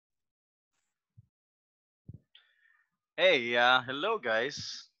Hey, hello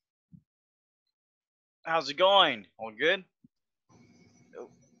guys. How's it going? All good? Oh,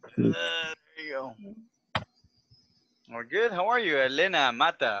 there you go. All good? How are you, Elena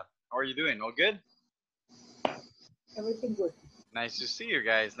Mata? How are you doing? All good? Everything good. Nice to see you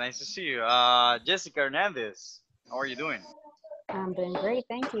guys. Nice to see you. Jessica Hernandez. How are you doing? I'm doing great,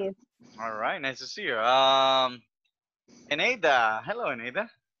 thank you. All right, nice to see you. Eneida. Hello, Eneida.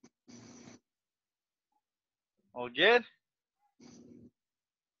 All good?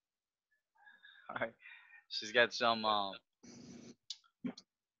 All right. She's got some. All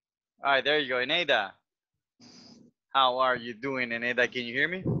right, there you go, Eneida. How are you doing, Eneida? Can you hear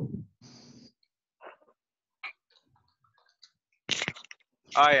me?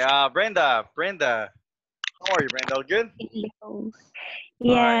 All right, Brenda. Brenda. How are you, Brenda? All good? Hello. All right.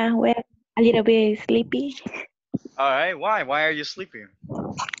 Yeah, well, a little bit sleepy. All right. Why? Why are you sleeping?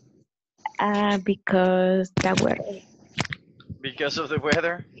 Because the weather. Because of the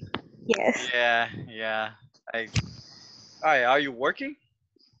weather? Yes. Yeah, yeah. I. All right. Are you working?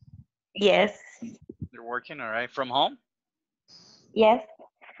 Yes. You're working. All right. From home? Yes.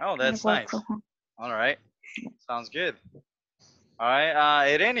 Oh, I that's work nice. from home. All right. Sounds good. All right.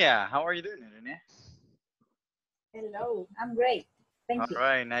 Irenia, how are you doing, Irenia? Hello, I'm great. All Thank you.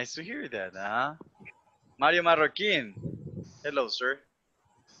 right. Nice to hear that. Mario Marroquin. Hello, sir.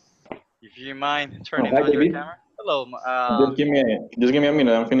 If you mind Oh, turning hi, on your David. camera. Hello. Just give me a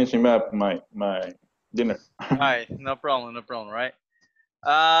minute. I'm finishing up my dinner. All right. No problem. No problem. Right.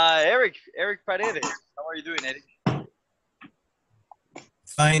 Eric Paredes. How are you doing, Eric?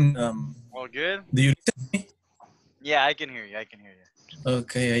 Fine. All good? Do you listen to me? Yeah, I can hear you. I can hear you.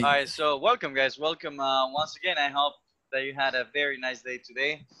 Okay. All right, so welcome, guys. Welcome once again. I hope that you had a very nice day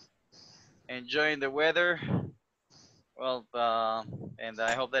today, enjoying the weather. Well, and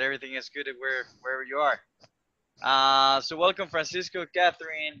I hope that everything is good wherever you are. So welcome, Francisco,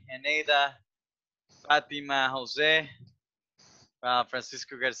 Catherine, Eneida, Fatima, Jose,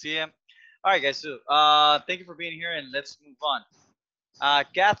 Francisco Garcia. All right, guys. So thank you for being here, and let's move on.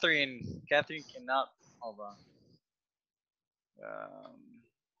 Catherine cannot. Hold on.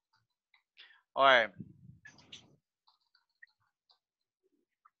 All right.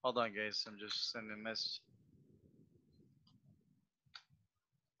 Hold on, guys. I'm just sending a message.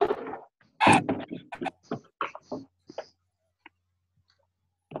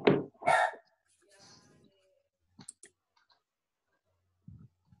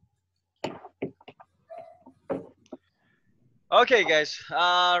 Okay, guys.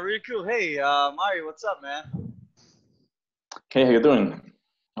 Really cool. Hey, Mario, what's up, man? Hey, how you doing?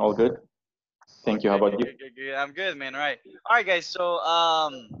 All good? Thank you. How Okay, about you? good. I'm good, man. All right, guys. So,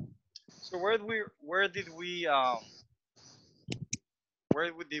 so did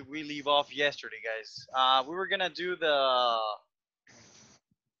we leave off yesterday, guys? We were gonna do the.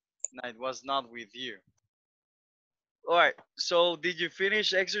 No, it was not with you. All right. So, did you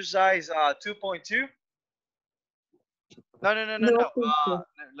finish exercise 2.2? No. No, teacher.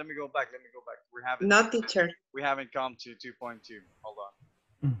 Let me go back. No, teacher. We haven't come to 2.2. Hold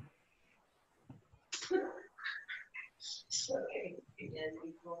on. So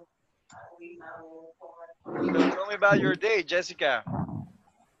tell me about your day, Jessica.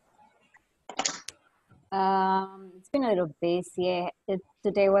 It's been a little busy.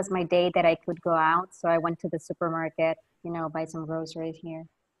 Today was my day that I could go out, so I went to the supermarket, buy some groceries here.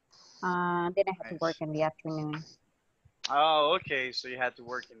 Then I had to work Nice. in the afternoon. Oh, okay. So you had to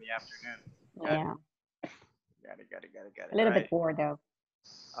work in the afternoon. Yeah, Got it. a little All right. bit bored though.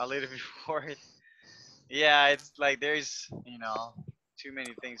 A little bit bored. Yeah, it's like there's, too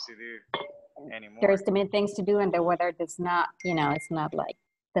many things to do anymore. There's too many things to do, and the weather does not, it's not like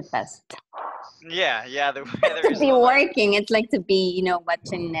the best. Yeah, the weather To is be not like, working, it's like to be,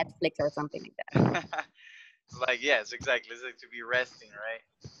 watching Netflix or something like that. like, yes, exactly. It's like to be resting, right?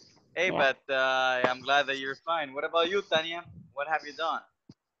 Hey, Yeah. but I'm glad that you're fine. What about you, Tanya? What have you done?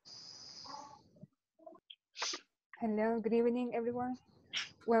 Hello, good evening, everyone.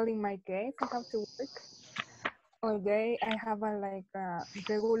 Well, in my case, I have to work all day. I have a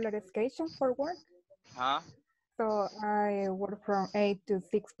regular schedule for work. Huh? So I work from 8 to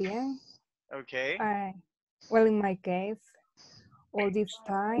 6 p.m. Okay. Well, in my case, all this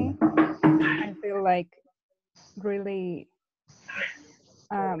time, I feel like really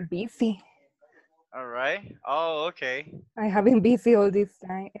busy. All right. Oh, okay. I have been busy all this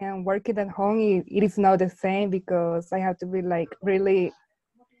time, and working at home, it is not the same because I have to be like really,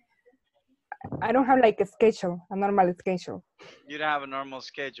 I don't have like a normal schedule. You don't have a normal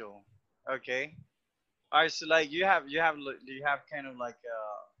schedule. Okay. All right. So like you have kind of like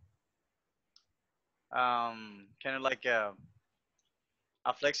Kind of like a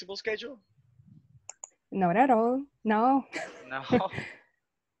flexible schedule? Not at all. No. No. All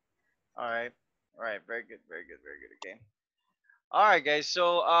right. All right. Very good. Very good. Very good. Okay. All right, guys.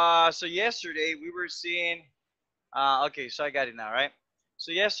 So yesterday we were seeing. Okay, so I got it now, right?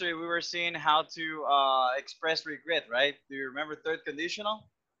 So yesterday we were seeing how to express regret, right? Do you remember third conditional?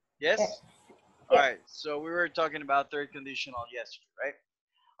 Yes. All Yes. right. So we were talking about third conditional yesterday, right?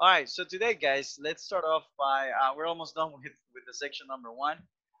 All right. So today, guys, let's start off by we're almost done with the section number one.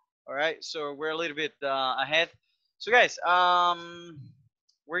 All right. So we're a little bit ahead. So guys,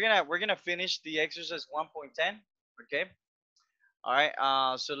 we're gonna finish the exercise 1.10. Okay. All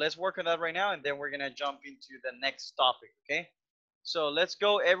right. So let's work on that right now, and then we're gonna jump into the next topic. Okay. So let's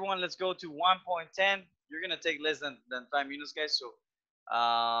go, everyone. Let's go to 1.10. You're gonna take less than 5 minutes, guys.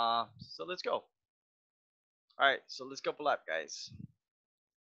 So let's go. All right. So let's couple up, guys.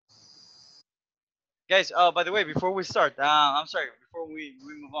 Guys. By the way, before we start, I'm sorry. Before we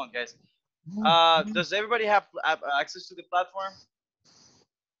move on, guys. Does everybody have access to the platform?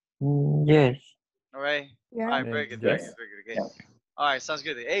 Yes. All right. All Yeah. right. Very good. Very Yes. good. Very good. Okay. All right. Sounds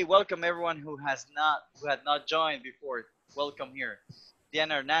good. Hey, welcome everyone who had not joined before. Welcome here.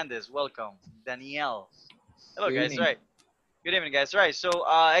 Diana Hernandez. Welcome. Danielle. Hello, Good guys. All evening. right. Good evening, guys. All right. So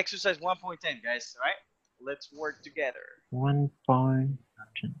exercise 1.10, guys. All right. Let's work together. 1 point.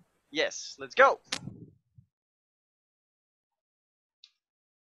 Yes. Let's go.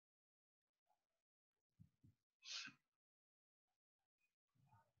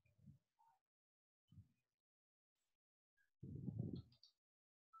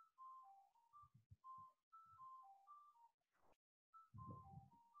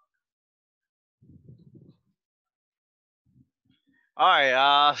 All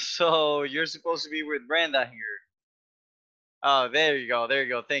right. So you're supposed to be with Brenda here. Oh, there you go. There you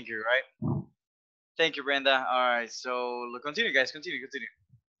go. Thank you. Right. Thank you, Brenda. All right. So continue, guys. Continue. Continue.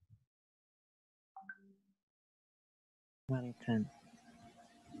 110.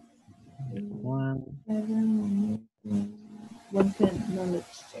 One. One can knowledge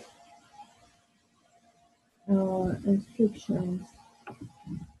check. Instructions.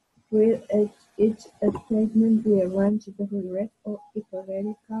 With each statement, rearrange the correct or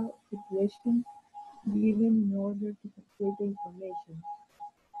hypothetical situation given in order to complete the information.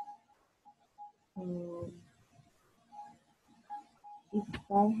 Um, if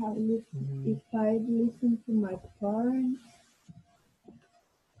I listen to my parents,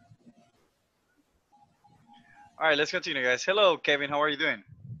 All right. Let's continue, guys. Hello, Kevin. How are you doing?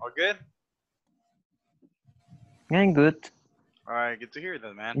 All good? I'm good. All right. Good to hear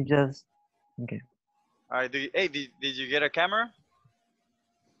that, man. Just okay. All right. Did you get a camera?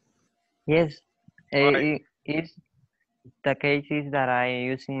 Yes. All right. Is the case is that I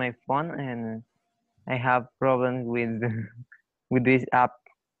using my phone and I have problems with with this app,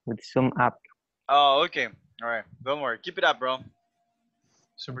 with some app. Oh, okay. All right. Don't worry. Keep it up, bro.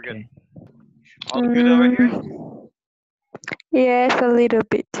 Super good. Okay. All good over here? Yes, a little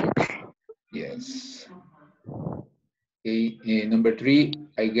bit. Yes. Okay. Number 3,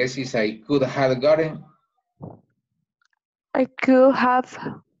 I guess is I could have gotten. I could have.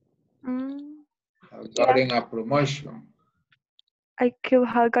 Mm, Gotten a promotion. I could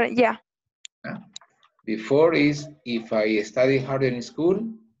have gotten. Yeah. Before is if I study harder in school,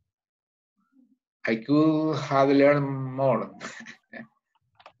 I could have learned more.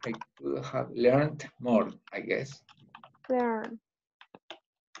 I could have learned more, I guess. Learn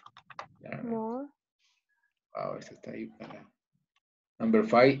Learn. more. Wow, esto está ahí para. Number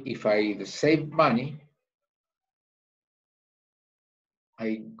 5, if I save money,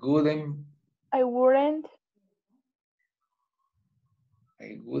 I wouldn't. I wouldn't.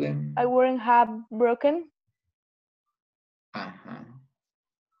 I wouldn't. I wouldn't have broken.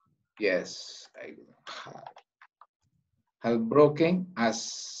 Yes, I have broken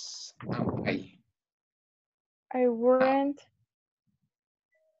as am I. I wouldn't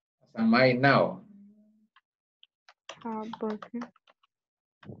As am I now. have broken.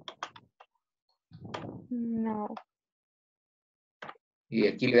 No. Y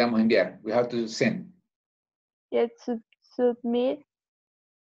aquí le damos enviar. We have to send. Yet submit.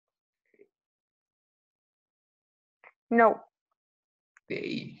 No.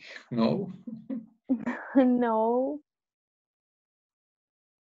 They, no. No.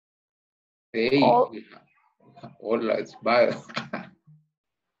 They. All. All it's bad.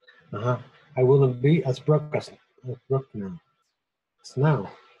 I wouldn't be as broke as now.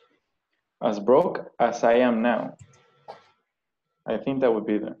 As broke as I am now. I think that would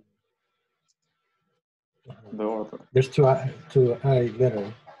be the order. There's two I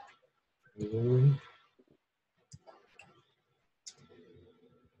letter.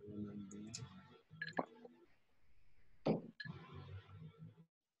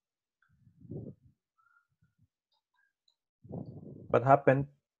 What happened?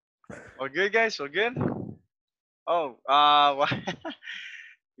 All good, guys? All good? Oh, why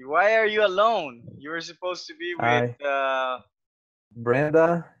are you alone? You were supposed to be with,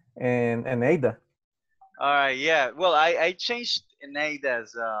 Brenda and Ada. all right, yeah. Well, I changed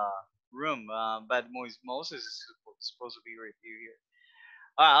Eneida's room, but Moses is supposed to be with you here.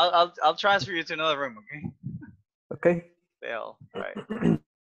 All right, I'll transfer you to another room, okay? Okay. Fail. All right.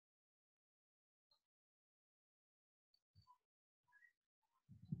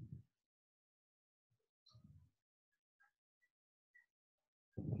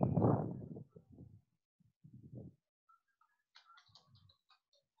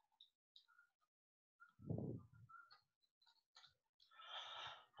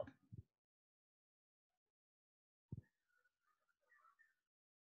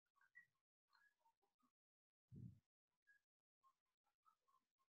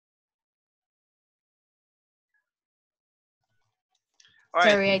 All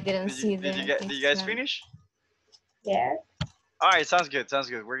right. Sorry, I didn't see Did the you guys Instagram. finish? Yeah. All right, sounds good. Sounds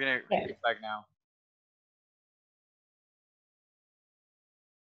good. We're gonna Yeah. get back now.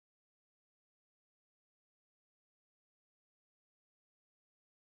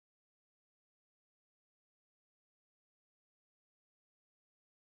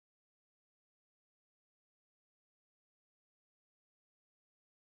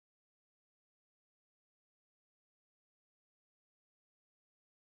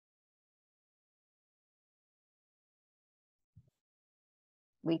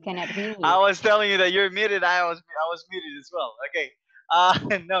 We cannot hear I you. was telling you that you're muted. I was muted as well. Okay.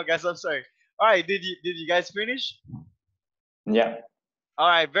 No, guys, I'm sorry. All right, did you guys finish? Yeah. All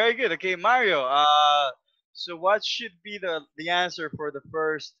right, very good. Okay, Mario. So what should be the answer for the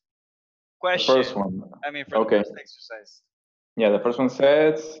first The question? first one. I mean, for Okay. the first exercise. Yeah, the first one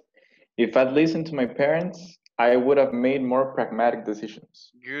says, if I'd listened to my parents, I would have made more pragmatic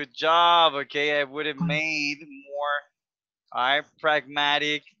decisions. Good job. Okay, I would have made more, all right,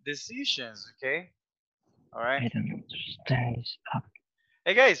 pragmatic decisions. Okay. All right. I don't understand this app.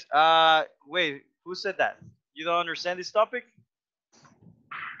 Hey guys. Wait. Who said that? You don't understand this topic?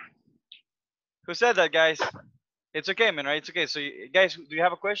 Who said that, guys? It's okay, man. Right? It's okay. So, guys, do you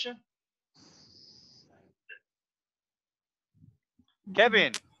have a question?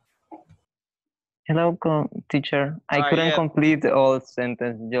 Kevin. Hello, teacher. I couldn't yeah. complete all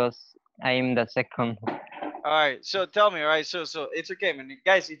sentence. Just I am the second. All right. So tell me. All right. So it's okay, man.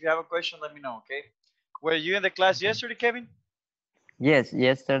 Guys, if you have a question, let me know. Okay. Were you in the class yesterday, Kevin? Yes,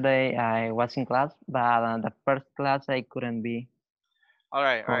 yesterday I was in class, but the first class I couldn't be. All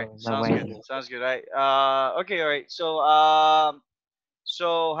right. All right. for the Sounds good. weather. Sounds good. All right. Okay. All right.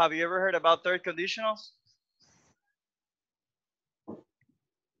 So have you ever heard about third conditionals?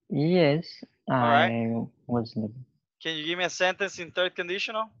 Yes, All right. I was. Can you give me a sentence in third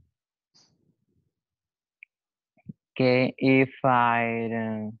conditional? Okay, if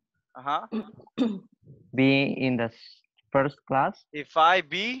I Uh-huh. be in the first class, If I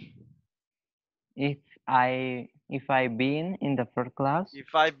be, if I been in the first class,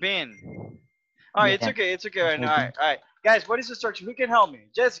 if I been. All right, it's yeah, okay. It's okay right if I now. All been. right, all right, guys. What is the structure? Who can help me?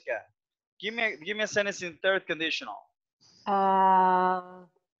 Jessica, give me a sentence in third conditional.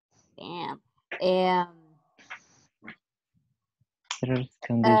 Damn. First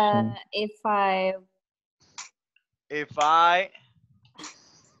condition. If I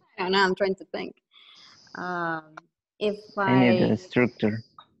don't know, I'm trying to think. If I need a structure.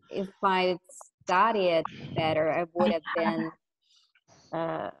 if I studied better, I would have been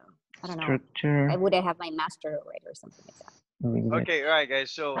I don't know. Structure. I would have my master already or something like that. Okay, all right,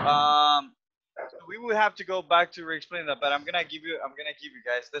 guys. So we will have to go back to re-explain that, but I'm gonna give you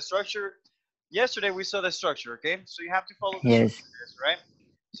guys the structure. Yesterday we saw the structure, okay? So you have to follow the Yes. structure, right?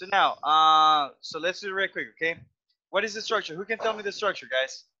 So now, so let's do it real quick, okay? What is the structure? Who can tell me the structure,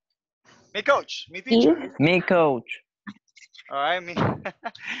 guys? Me, coach. Me, teacher. Me, coach. All right, me. All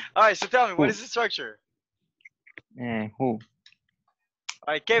right. So tell me, what is the structure? Who? All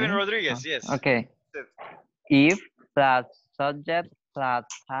right, Kevin Me? Rodriguez. Yes. Okay. If plus subject plus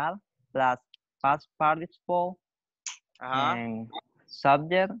have plus past participle and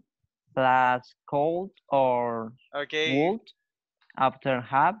subject plus cold or would after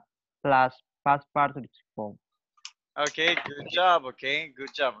have plus past participle. Okay, good job. Okay,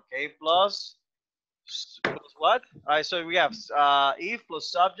 good job. Okay, plus what? All right, so we have if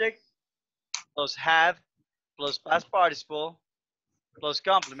plus subject plus have plus past participle plus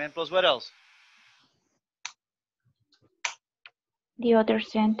complement plus what else? The other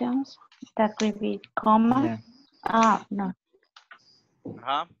sentence that will be comma. Yeah. Ah, no.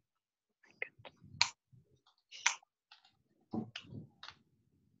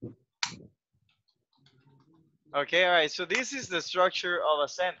 Okay, all right. So this is the structure of a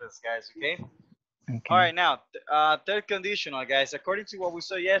sentence, guys. Okay. All Okay. right. Now, third conditional, guys. According to what we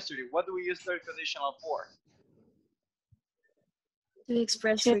saw yesterday, what do we use third conditional for? To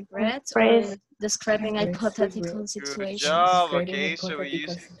express To regrets express or describing a Express hypothetical regret. Good situations. job. Describing a Okay, so we use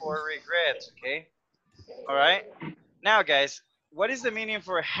hypothetical it for situation. regrets. Okay. All right. Now, guys, what is the meaning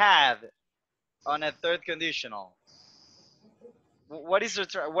for had on a third conditional? What is the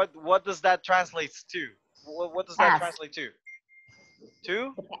what does that translate to? What does that Have. translate to?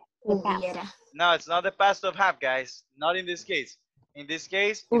 To? The past. Hubiera. No, it's not the past of have, guys. Not in this case. In this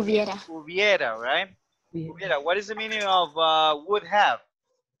case, it means Hubiera. hubiera, right? Hubiera. What is the meaning of would have?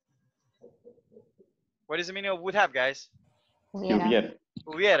 What is the meaning of would have, guys? Hubiera.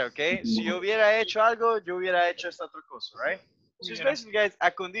 Hubiera, okay? Si yo hubiera hecho algo, yo hubiera hecho esta otra cosa, right? So it's basically, guys,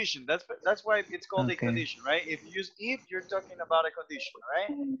 a condition. That's why it's called a Okay. condition, right? If you use if, you're talking about a condition,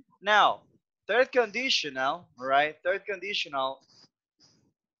 right? Now, third conditional, right? Third conditional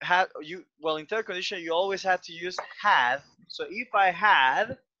had you well in third condition you always had to use had. So if I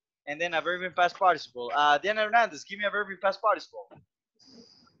had, and then a verb in past participle. Diana Hernandez, give me a verb in past participle.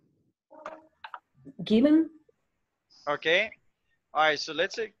 Given. Okay. All right. So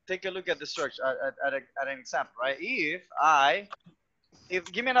let's take a look at the structure at an example, right?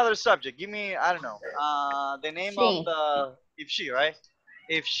 If give me another subject. Give me I don't know. The name of She. the if she, right?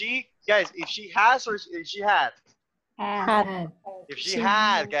 If she, guys, if she has or if she had. Had. Had. If she She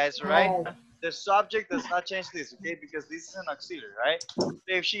had, guys, right? Had. The subject does not change this, okay? Because this is an auxiliary, right? So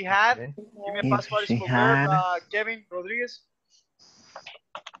if she had, Okay. give me a If past she participle verb, had Kevin Rodriguez,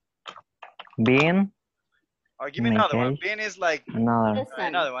 been, or give in me my another one. case, Been is like another.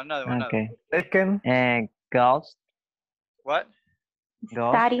 Listen. another one. Okay. Taken. Ghost. What?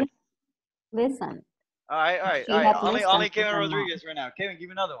 Ghost. study, Listen. All right, all right, She all right. had Only listened to Kevin her mom. Rodriguez right now. Kevin, give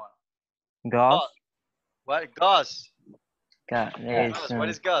me another one. Ghost. What? Gus. Is Gus. What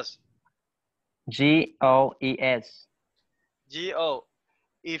is Gus? Goes. G-O.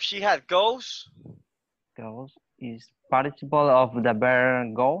 If she had goes, Goes is participle of the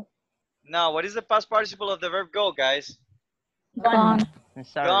verb go. no. What is the past participle of the verb go, guys? gone,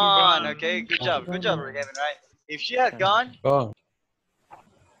 Sorry. Gone. Okay, good job. Good job, Gone. Kevin, right? If she had Sorry. gone, Gone.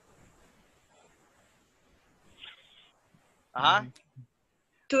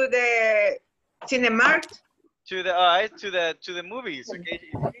 To the Cinemark. to the all right, to the movies, okay?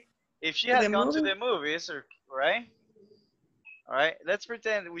 If she To had the gone to movie? the movies, or right? All right, let's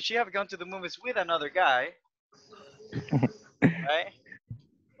pretend she have gone to the movies with another guy, right?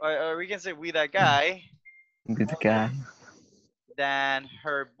 Or we can say with a guy This guy. than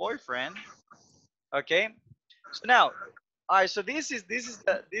her boyfriend. Okay. So now, all right. So this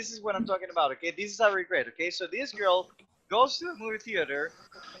is what I'm talking about. Okay, this is a regret. Okay, so this girl goes to the movie theater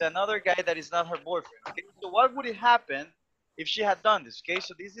with another guy that is not her boyfriend. Okay, so what would it happen if she had done this? Okay,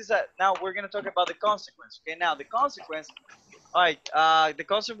 so this is a now we're gonna talk about the consequence. Okay, now the consequence. All right, the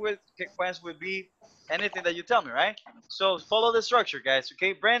consequence would be anything that you tell me, right? So follow the structure, guys.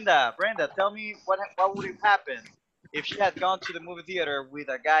 Okay, Brenda, tell me what would have happened if she had gone to the movie theater with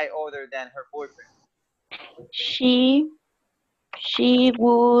a guy other than her boyfriend. she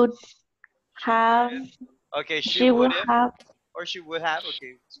would have, Okay, she she would would have, have, or she would have.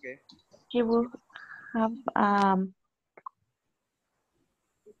 Okay, it's okay. she would have,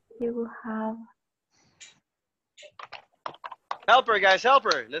 she would have, Help her, guys, help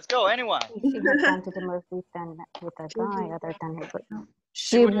her. Let's go, anyone. If she had gone to the movie than with a guy other than her boyfriend.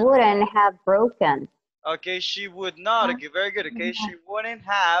 She She wouldn't. wouldn't have broken Okay, she would not. Okay, very good. Okay, she wouldn't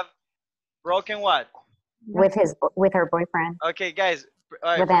have broken what? with her boyfriend. Okay, guys.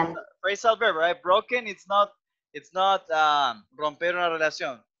 All right, With them. phrasal verb, right? Broken. It's not romper una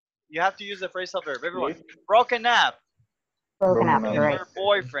relación. You have to use the phrasal verb. Everyone. Broken up Broken up, with right? her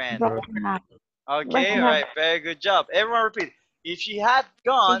boyfriend. broken up, Okay, all broken up. right, very good job. Everyone repeat. If she had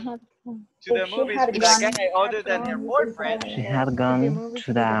gone to the If she movies had with a gone, guy other than her boyfriend, She had gone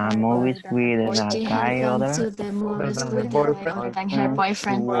to the movies with a She guy had gone other to the movies than her with a guy boyfriend. other than her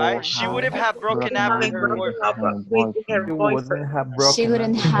boyfriend. right? She wouldn't have broken up with her with boyfriend. her With her You boyfriend. wouldn't have She broken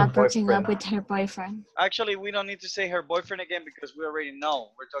up wouldn't with her have broken up boyfriend. with her boyfriend. Actually, we don't need to say her boyfriend again because we already know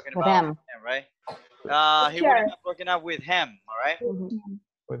we're talking With about them. him, right? He Sure. wouldn't have broken up with him, all right? Mhm.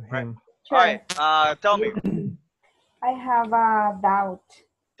 With Right. him. All right. Tell me. I have a doubt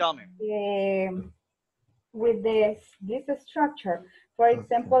Tell me. with this structure. For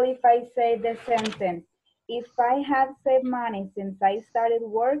example, if I say the sentence, if I had saved money since I started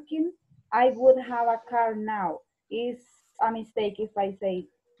working, I would have a car now. Is a mistake if I say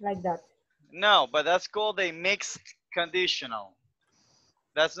like that. No, but that's called a mixed conditional.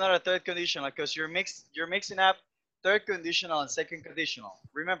 That's not a third conditional because you're mixing up third conditional and second conditional.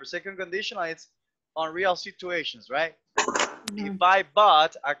 Remember, second conditional it's on real situations, right? If I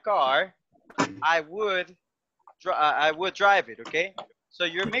bought a car, I would drive it, okay? So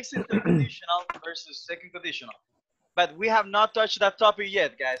you're mixing third conditional versus second conditional. But we have not touched that topic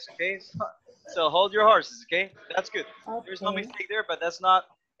yet, guys, okay? So hold your horses, okay? That's good. There's no mistake there, but that's not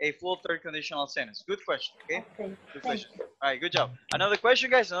a full third conditional sentence. Good question, okay? Good question. All right, good job. Another question,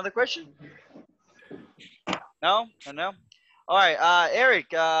 guys? Another question? No? No? All right, Eric,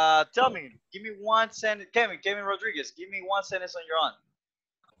 tell me. Give me one sentence. Kevin Rodriguez, give me one sentence on your own.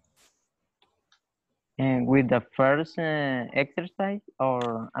 And with the first exercise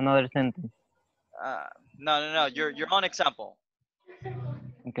or another sentence? No. Your own example.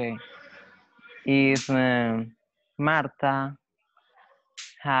 Okay. If Marta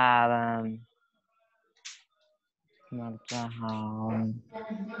had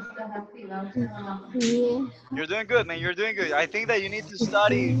You're doing good, man. You're doing good. I think that you need to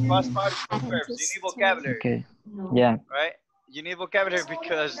study past participle verbs. You need vocabulary. Okay. Yeah. Right? You need vocabulary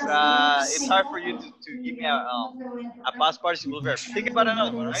because it's hard for you to give me a past participle verb. Think about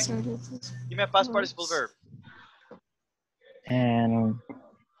another one, right? Give me a past participle verb. And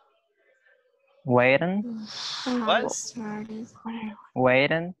waiting. What?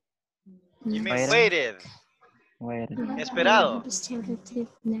 Waiting. You mean waited? Waiting. Esperado.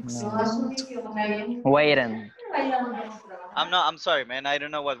 No. Waiting. I'm sorry, man. I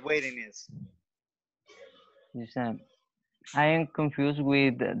don't know what waiting is. I am confused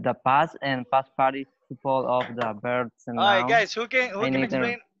with the past and past participle of the verbs and All right, nouns. guys. Who can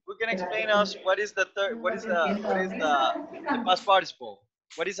explain us what is the past participle?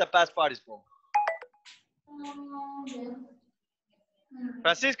 What is a past participle?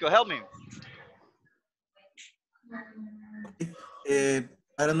 Francisco, help me.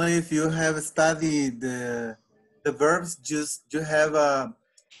 I don't know if you have studied the verbs. Just you have a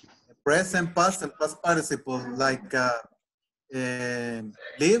present, past, and past participle like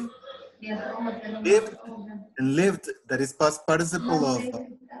live, lived, and lived. That is past participle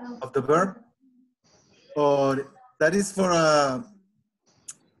of the verb, or that is for a.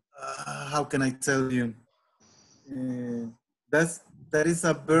 How can I tell you? That is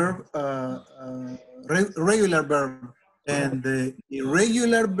a verb, regular verb. And the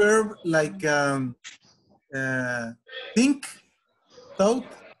irregular verb like think, thought,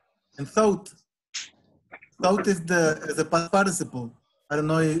 and thought. Thought is the past participle. I don't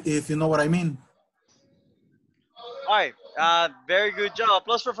know if you know what I mean. All right, very good job.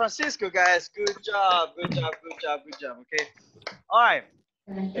 Applause for Francisco, guys. Good job. Okay. All right.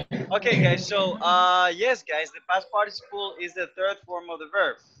 Okay, guys. So, yes, guys, the past participle is the third form of the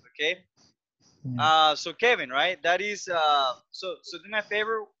verb. Okay. So Kevin, right? That is so do me a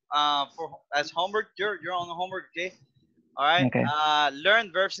favor as homework. You're on the homework, okay? All right. Okay.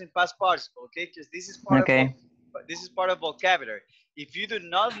 Learn verbs in past participle, okay? Because this is part of vocabulary. If you do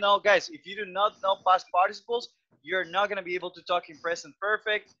not know, guys, if you do not know past participles, you're not gonna be able to talk in present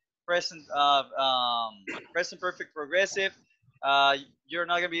perfect, present perfect progressive. You're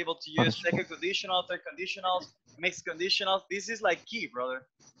not gonna be able to use second conditional, third conditionals, mixed conditionals. This is like key, brother.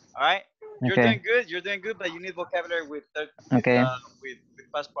 All right. You're doing good. You're doing good, but you need vocabulary with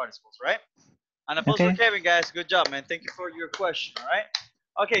past participles, right? And applause for Kevin, guys. Good job, man. Thank you for your question. All right.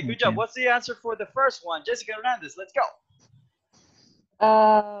 Okay, good job. What's the answer for the first one? Jessica Hernandez, let's go.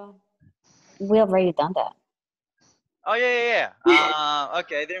 We already done that. Oh yeah.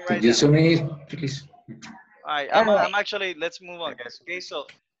 Okay, I didn't write Just it down. a minute, please. All right, I'm actually. Let's move on, guys. Okay, so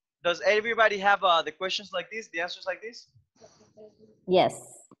does everybody have the questions like this, the answers like this? Yes.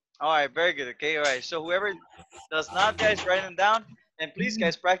 All right, very good. Okay, all right. So whoever does not, guys, write them down, and please,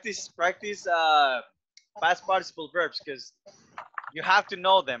 guys, practice past participle verbs because you have to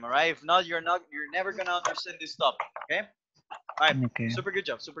know them. All right. If not, you're never gonna understand this topic. Okay. All right. Okay. Super good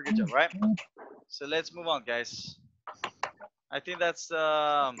job. Right. So let's move on, guys. I think that's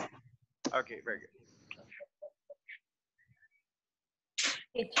okay. Very good.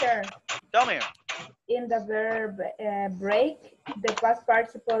 Teacher. Tell me. In the verb break, the past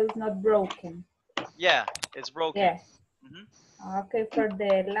participle is not broken. Yeah, it's broken. Yeah. Okay, for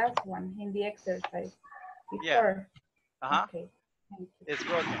the last one in the exercise. Before. Yeah. Okay. It's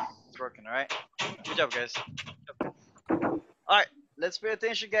broken. All right. Good job, guys. All right. Let's pay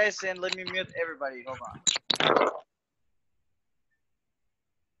attention, guys, and let me mute everybody. Hold on.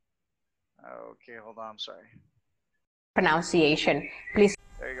 Okay, hold on. I'm sorry. Pronunciation. Please.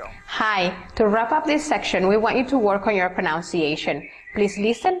 There you go. Hi. To wrap up this section, we want you to work on your pronunciation. Please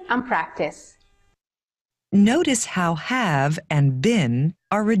listen and practice. Notice how have and been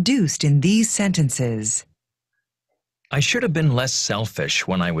are reduced in these sentences. I should have been less selfish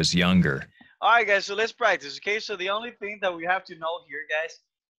when I was younger. All right, guys, so let's practice, okay? So the only thing that we have to know here, guys,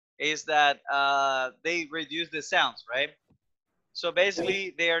 is that they reduce the sounds, right? So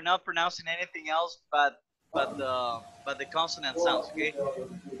basically, they are not pronouncing anything else but the consonant sounds, okay?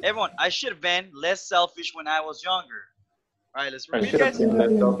 Everyone, I should have been less selfish when I was younger. All right, let's I repeat, should have guys. been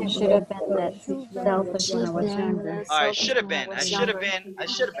less I selfish. should have been less selfish when I was younger. All right, should have been. I should have been. I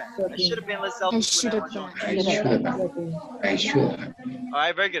should have been. I should have been less selfish when I was younger. I should have been. I should have. All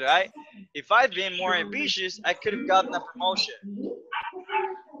right, very good. All right. If I'd been more ambitious, I could have gotten a promotion.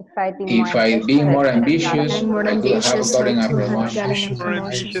 If I'd been more ambitious, I could have gotten a promotion. More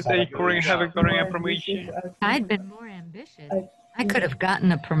ambitious, I couldn't have gotten a promotion. I'd been more ambitious. I could have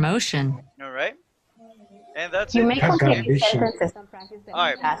gotten a promotion. All right. And that's You it. may complete sentences.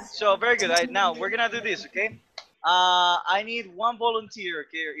 All right. So very good. All right, now we're gonna do this, okay? I need one volunteer,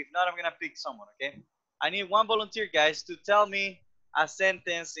 okay? If not, I'm gonna pick someone, okay? I need one volunteer, guys, to tell me a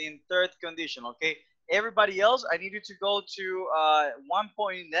sentence in third condition, okay? Everybody else, I need you to go to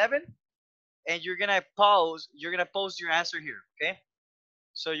 1.11, and you're gonna pause. You're gonna post your answer here, okay?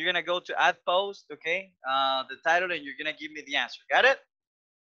 So you're gonna go to add post, okay? The title, and you're gonna give me the answer. Got it?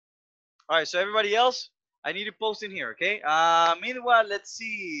 All right. So everybody else, I need to post in here, okay? Meanwhile, let's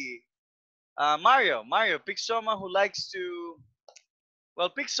see. Mario, pick someone who likes to. Well,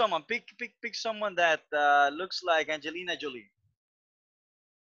 pick someone. Pick someone that looks like Angelina Jolie.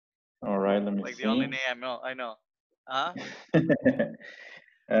 All right, let me Like see. the only name I know.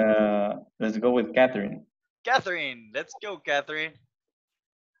 Let's go with Catherine. Catherine, let's go, Catherine.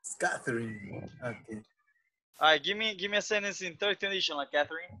 It's Catherine. Okay. All right, give me a sentence in third condition, like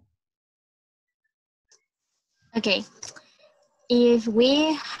Catherine. Okay. If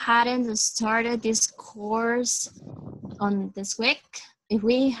we hadn't started this course on this week, if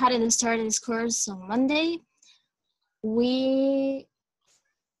we hadn't started this course on Monday, we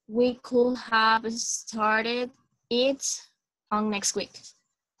could have started it on next week.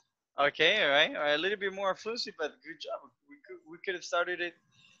 Okay, all right, a little bit more fluency, but good job. We could have started it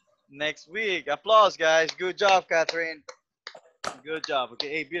next week. Applause, guys. Good job, Catherine. Good job. Okay,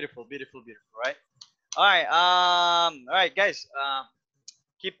 hey, beautiful, right? All right, guys.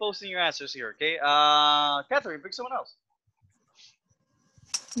 Keep posting your answers here, okay? Catherine, pick someone else.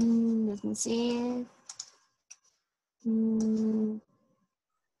 Let me see.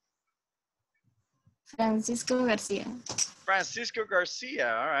 Francisco Garcia. Francisco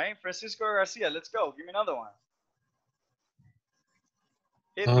Garcia. All right, Francisco Garcia. Let's go. Give me another one.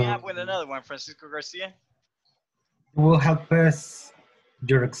 Hit me up with another one, Francisco Garcia. You will have passed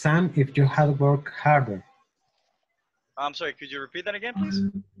your exam if you had worked harder. I'm sorry, could you repeat that again, please?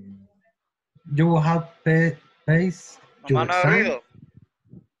 You will have passed your exam.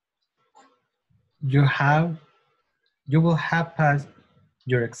 You will have passed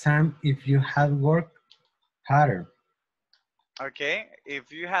your exam if you had worked harder. Okay,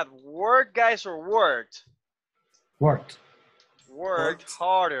 if you had worked, guys, or worked? Worked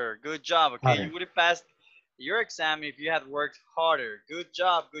harder. Good job. Okay, Harder. you would have passed your exam if you had worked harder. Good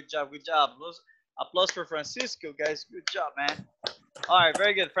job. Applause for Francisco, guys. Good job, man. All right,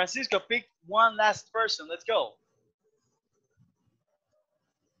 very good. Francisco, pick one last person. Let's go.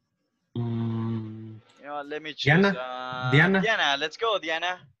 You know what, let me choose. Diana. Diana, let's go,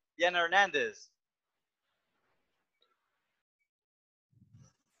 Diana. Diana Hernandez.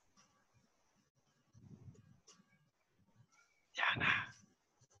 Diana.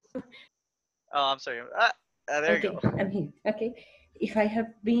 Oh, I'm sorry. There you go. I'm here. Okay. If I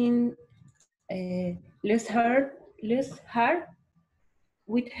have been less hard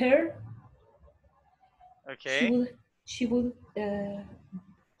with her, Okay. she would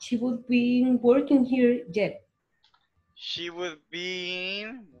be working here yet. She would be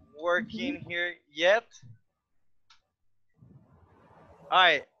working here yet. All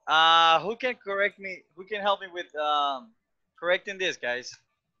right. Who can correct me? Who can help me with correcting this, guys?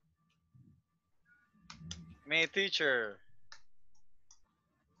 Me, teacher.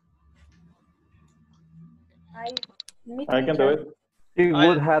 I can do it. She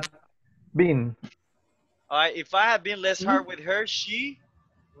would have been. All right. If I had been less hard with her, she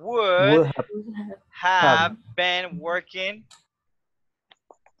would have been working.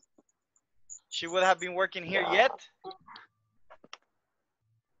 She would have been working here yet.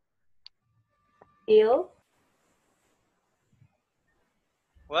 Ill.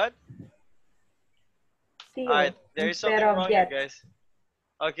 What? Still, all right, there is something wrong here, guys.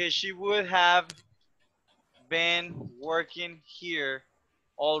 Okay, she would have been working here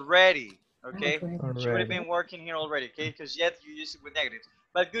already. Okay, she would have Already. been working here already. Okay, because yet you use it with negatives.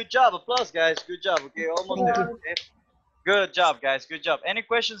 But good job, applause, guys. Good job. Okay, almost there. Okay, good job, guys. Good job. Any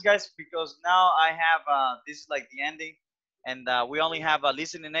questions, guys? Because now I have this is like the ending, and we only have a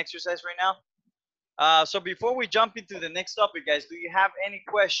listening exercise right now. So before we jump into the next topic, guys, do you have any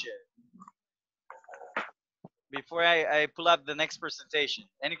question before I pull up the next presentation?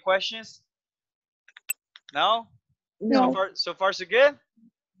 Any questions? No? No. So far, so good?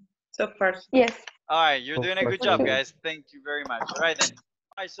 So far. Yes. All right, you're So doing a far, good so job, good. guys. Thank you very much. All right, then.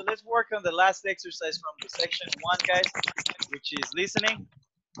 All right, so let's work on the last exercise from the section 1, guys, which is listening.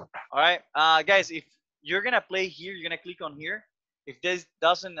 All right, guys, if you're gonna play here, you're gonna click on here. If this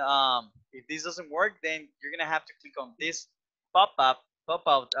doesn't work, then you're gonna have to click on this pop-up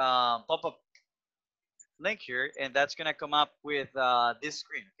link here, and that's gonna come up with this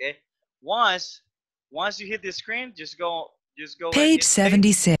screen. Okay, once you hit this screen, just go where it Page says play,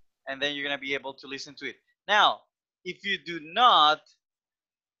 76. and then you're gonna be able to listen to it. Now, if you do not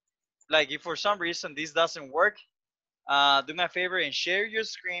like, if for some reason this doesn't work, do me a favor and share your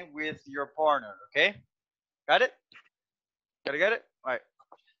screen with your partner. Okay, got it? Got it? All right.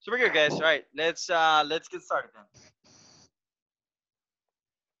 Super good, guys. All right, let's get started then.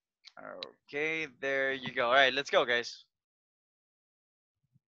 Okay, there you go. All right, let's go, guys.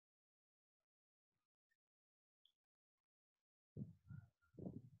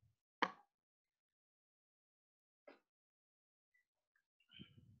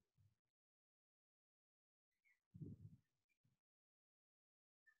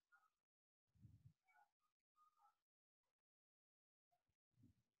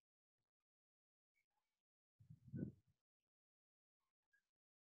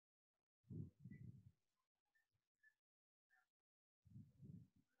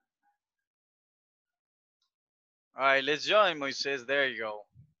 All right, let's join Moises. There you go.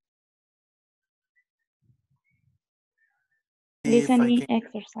 If I Listening can,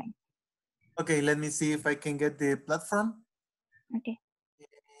 exercise. okay, let me see if I can get the platform. Okay.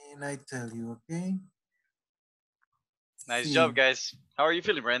 And I tell you, okay? Nice See. job, guys. How are you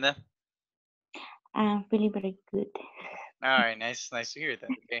feeling, Brenda? I'm feeling very good. All right, nice to hear that.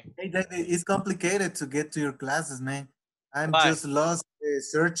 Okay. Hey, it's complicated to get to your classes, man. I'm Why? just lost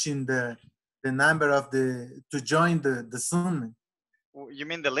searching the number of to join the Zoom. Man. You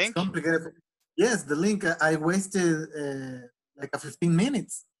mean the It's link? complicated. Yes, the link. I wasted like a 15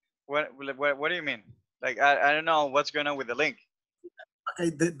 minutes. What do you mean? Like, I don't know what's going on with the link. Okay,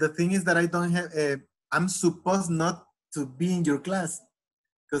 the thing is that I don't have. I'm supposed not to be in your class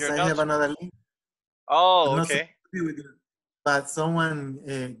because You're I not. have another link. I'm Oh, not okay. supposed to be with you. But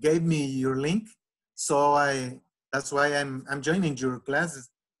someone gave me your link, so that's why I'm joining your classes.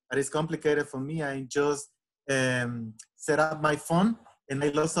 But it's complicated for me. I just set up my phone and I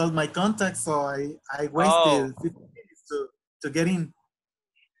lost all my contacts, so I Oh. wasted 15 minutes to get in.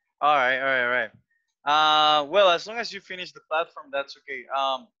 All right, all right. Well, as long as you finish the platform, that's okay.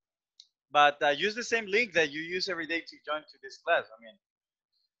 But use the same link that you use every day to join to this class. I mean,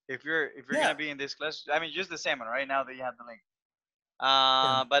 if you're Yeah. gonna be in this class, I mean, use the same one right now that you have the link.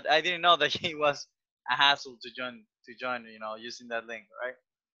 Yeah. But I didn't know that it was a hassle to join. You know, using that link. All right.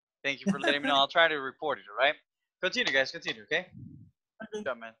 Thank you for letting me know. I'll try to report it. All right. Continue, guys. Continue. Okay. Good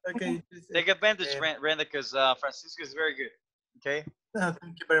job, man. Okay. Take advantage, Brenda, because Francisco is very good. Okay.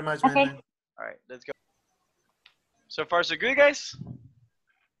 Thank you very much, Okay. man. All right. Let's go. So far, so good, guys.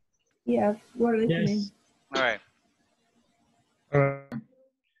 Yes, we're listening. Yes. All right. Uh,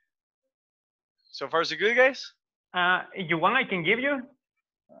 So far, so good, guys. you want I can give you?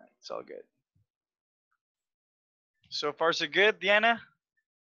 All right. It's all good. So far, so good, Diana.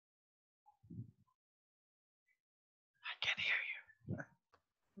 I can't hear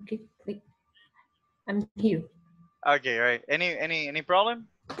Okay, click. I'm here. you. Okay. All right. Any problem?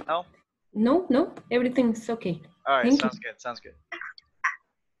 No. No, everything's okay. All right. Thank you. Sounds good. Sounds good.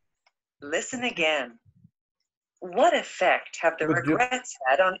 Listen again. What effect have the Could you regrets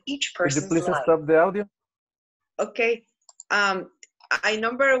had on each could you person's please life? stop the audio? Okay. I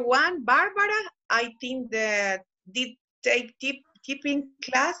number one, Barbara. I think that did take keeping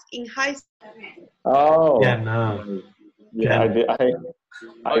class in high school. Oh. Yeah, no. Yeah, Yeah. I did.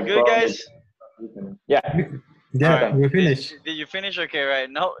 All I good, probably. guys. Yeah. All Yeah, right. we Did, finished. did you finish? Okay. Right.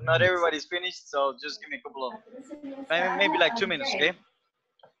 No, not everybody's finished. So just give me a couple of maybe like 2 minutes. Okay.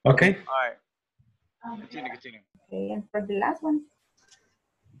 Okay. All right. Continue. Okay, and for the last one.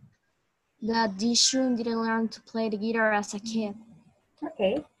 That Dishun didn't learn to play the guitar as a kid.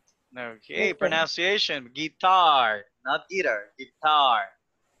 Okay. Okay. Pronunciation: guitar, not guitar. Guitar.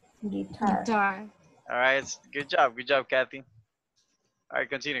 Guitar. Guitar. All right. Good job, Kathy. All right,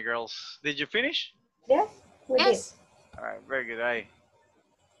 continue, girls. Did you finish? Yes, we did. Yes. All right, very good.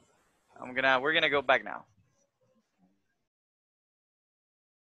 We're gonna go back now.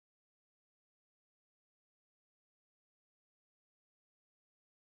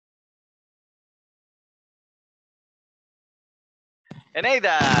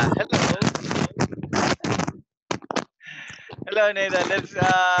 Eneida, hello. Hello, Eneida. Let's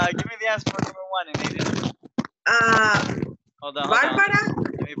give me the answer for number one, Eneida. Hold on. Barbara,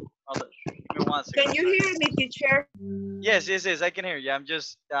 Hold on. Give me 1 second. can you hear me, teacher? Yes, I can hear you. I'm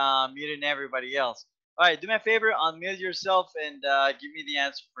just muting everybody else. All right, do me a favor, unmute yourself and give me the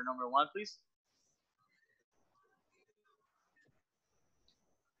answer for number one, please.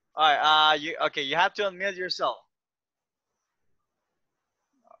 All right, you have to unmute yourself.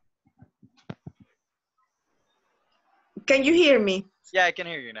 Can you hear me? Yeah, I can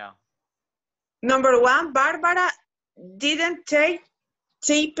hear you now. Number one, Barbara didn't take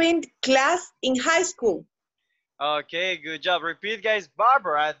typing class in high school. Okay, good job. Repeat, guys.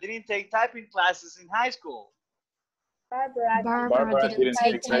 Barbara didn't take typing classes in high school. Barbara didn't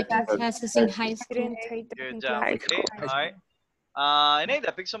take typing classes in high school. Good job. Okay, all right.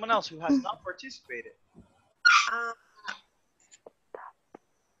 Eneida, pick someone else who has not participated.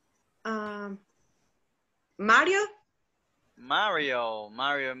 Mario? Mario.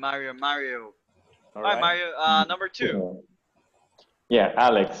 All right, right. Mario, number two. Yeah,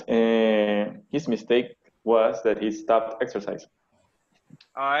 Alex. His mistake was that he stopped exercising.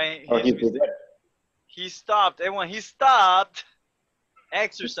 All right. Or He stopped. Everyone, he stopped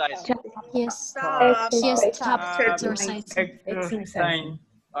exercising. Yes. Stop. He stopped exercising.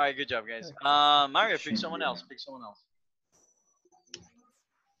 All right, good job, guys. Mario, pick someone else.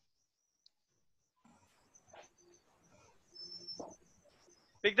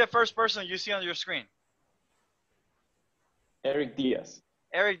 Pick the first person you see on your screen. Eric Diaz.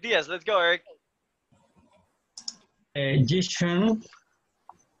 Eric Diaz, let's go, Eric. Jishan.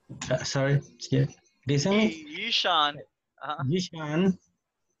 Sorry. Yeah. Listen. Yishan. Jishan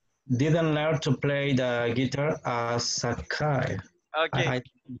didn't learn to play the guitar as a child. Okay.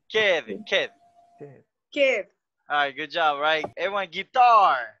 Kid. All right, good job, right? Everyone,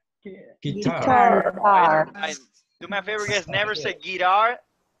 guitar. Guitar. All right, do me a favor, guys. Never say guitar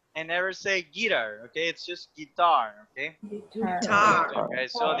and never say guitar. Okay, it's just guitar. Okay. Guitar. Okay,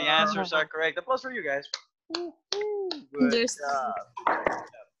 so the answers are correct. Applause for you guys. Good job.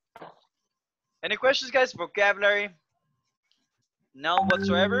 Any questions, guys? Vocabulary? None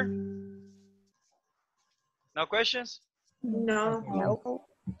whatsoever? No questions? No. All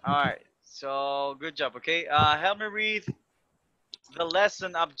right. So good job. Okay. Help me read the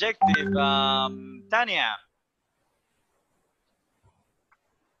lesson objective. Tanya.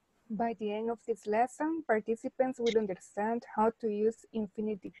 By the end of this lesson, participants will understand how to use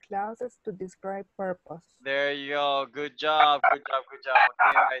infinitive clauses to describe purpose. There you go. Good job. Okay.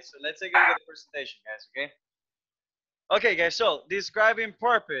 All right. So let's take a look at the presentation, guys. Okay. Okay, guys. So describing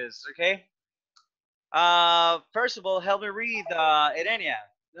purpose. Okay. First of all, help me read Irenia.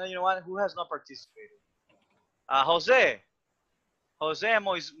 No, you know what? Who has not participated? Jose and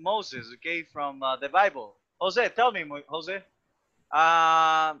Moses. Okay, from the Bible. Jose, tell me, Jose.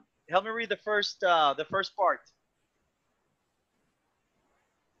 Help me read the first part.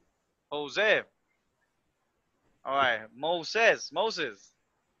 Jose. All right, Moses. Moses.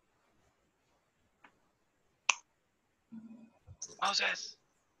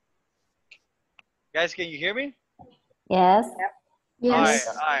 Guys, can you hear me? Yes. Yes.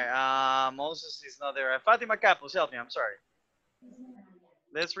 All right. Moses is not there. Fatima Capos, help me. I'm sorry.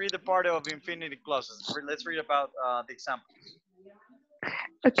 Let's read the part of infinity clauses. Let's read about the examples.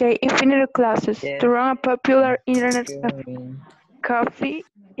 Okay, infinity clauses. To run a popular internet cafe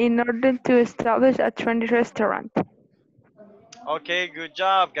in order to establish a trendy restaurant. Okay, good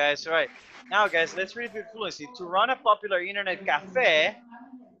job, guys. All right. Now, guys, let's read with fluency. To run a popular internet cafe.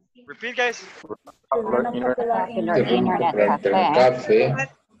 Repeat, guys. Popular internet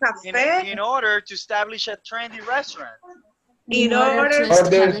cafe. In order to establish a trendy restaurant. In order to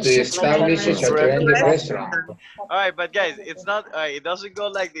establish a trendy restaurant. All right, but guys, it's not. All right, it doesn't go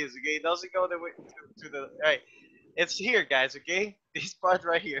like this. Okay, it doesn't go the way to the. All right, it's here, guys. Okay, this part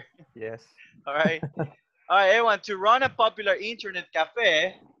right here. Yes. All right. All right, everyone. To run a popular internet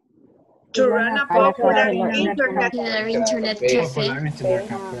cafe. To run a popular internet cafe.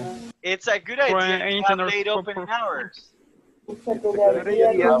 It's a good idea to have late opening hours. To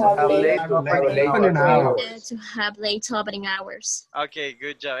have late opening hours. Okay,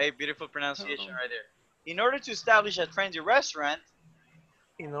 good job. Hey, beautiful pronunciation right there. In order to establish a trendy restaurant,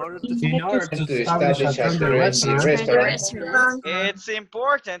 In order to To establish a trendy restaurant, It's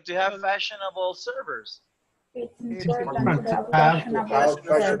important to have fashionable servers. It's it's important important to to have have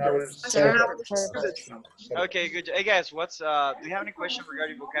fashionable servers. Okay, good. Hey guys, what's do you have any question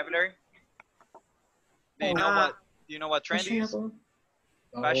regarding vocabulary? Do you know what trendy is?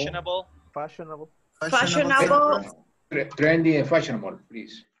 Fashionable. Fashionable. Fashionable. Trendy and fashionable,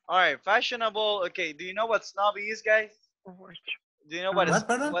 please. All right, fashionable. Okay, do you know what snobby is, guys? Do you know what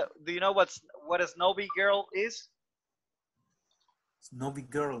do you know what a snobby girl is? Snobby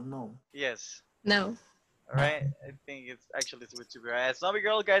girl, no. Yes. No. All right, I think it's actually to be right. Snobby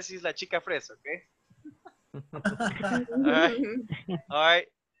girl, guys, is la chica fresa, okay? All right. All right.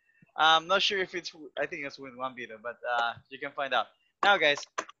 I'm not sure if it's. I think it's with one beta, but you can find out. Now, guys.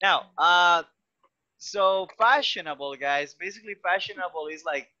 Now, so fashionable, guys. Basically, fashionable is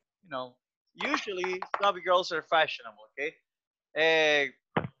like, usually snobby girls are fashionable, okay? O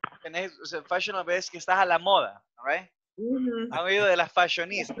sea, fashionable es que estás a la moda, all right? Han oído de las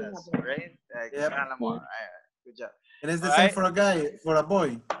fashionistas, right? Que están a la moda. All right, good job. And it's the All same right? for a guy, for a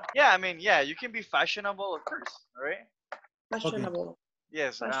boy. Yeah, I mean, yeah, you can be fashionable, of course, all right? Fashionable.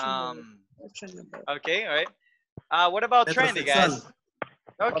 Yes. Fashionable. Okay, all right. What about trendy, guys? Metrosexual.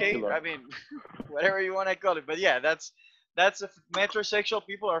 Okay, Popular. I mean, whatever you want to call it, but yeah, that's if metrosexual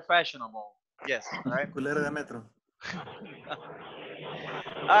people are fashionable. Yes, all right. Culero de metro.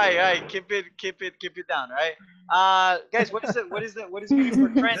 All right, keep it down, all right. Guys, what is meaning for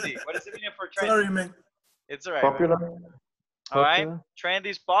trendy? What is the meaning for trendy? Sorry, man. It's all right. Popular. All right. Trendy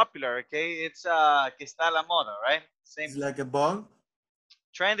is popular, okay? It's que está a la moda, right? Same. It's like a bug.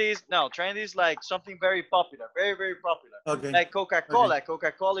 Trendy is like something very popular, very, very popular. Okay. Like Coca-Cola. Okay.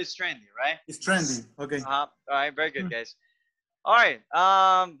 Coca-Cola is trendy, right? It's trendy. Okay. All right, very good, guys. All right,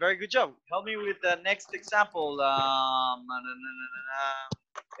 very good job. Help me with the next example.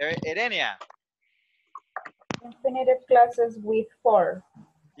 Irenia. Infinitive classes with for.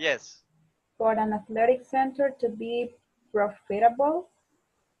 Yes. For an athletic center to be profitable,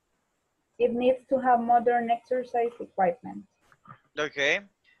 it needs to have modern exercise equipment. Okay.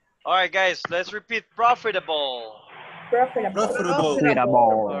 All right, guys, let's repeat profitable. Profitable.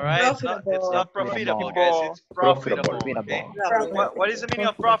 All right, it's not profitable, guys. It's profitable. Okay. What is the meaning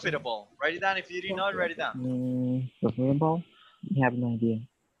of profitable? Write it down. If you didn't know it, write it down. Profitable? I have no idea.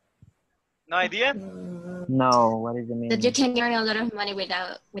 No idea? No, what is the meaning? That you can earn a lot of money with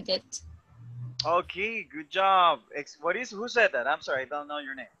it. Okay, good job. Who said that? I'm sorry, I don't know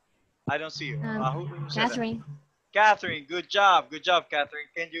your name. I don't see you. Who said Catherine. that? Catherine, good job, Catherine.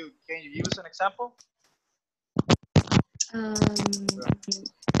 Can you give us an example?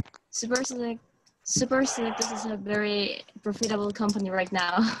 Super Select. This is a very profitable company right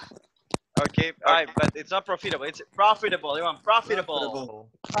now. Okay, all right, but it's not profitable. It's profitable. You want profitable.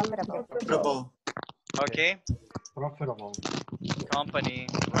 Profitable. Okay. Profitable. Company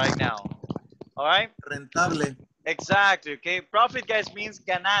right now. All right. Rentable. Exactly. Okay. Profit, guys, means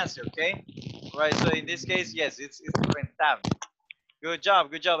ganancia. Okay. Right. So in this case, yes, it's rentable. Good job.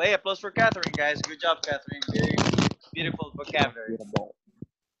 Good job. Hey, applause for Catherine, guys. Good job, Catherine. Very beautiful vocabulary.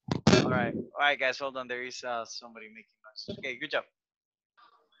 All right. All right, guys. Hold on. There is somebody making noise. Okay. Good job.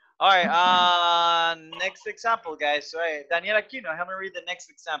 All right. Next example, guys. All right. Daniel Aquino, help me read the next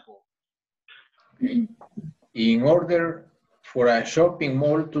example. In order for a shopping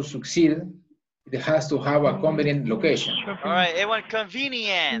mall to succeed, it has to have a convenient location. All right, everyone,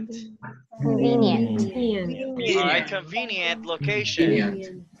 convenient. All right, convenient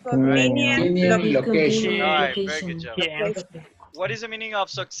location. Convenient location. All right, very good job. What is the meaning of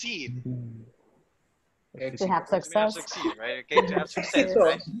succeed? To have success. Succeed, right? Okay, to have success,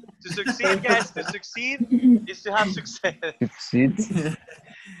 right? To succeed, guys, to succeed is to have success. Succeed.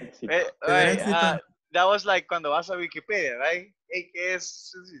 Right, that was like cuando vas a Wikipedia, right? Hey, ¿qué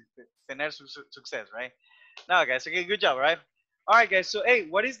es tener success, right? Now, guys, okay, good job, right? All right, guys. So, hey,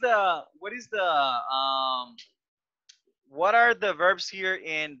 what are the verbs here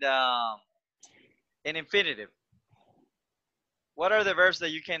in infinitive? What are the verbs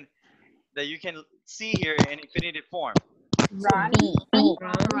that you can see here in infinitive form? Run. To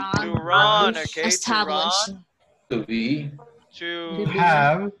run, okay. Establish. To be. To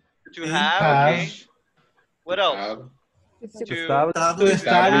have. To have, okay. What else? To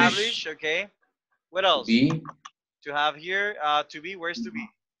establish, okay. What else? Be. To have here, to be, where's to be?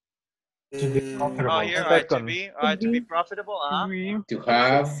 To be profitable. Oh, here, all right, to be, to be profitable, To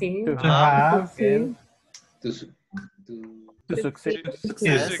have. To have. To succeed.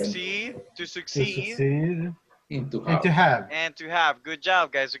 To succeed. And to have. And to have. And to have. Good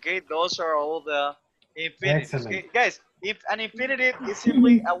job, guys. Okay, those are all the infinitives. Okay, guys, If an infinitive is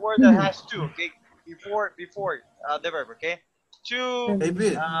simply a word that has two, okay, before the verb, okay, to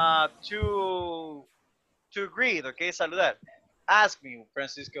David, to greet, okay, saludar. Ask me,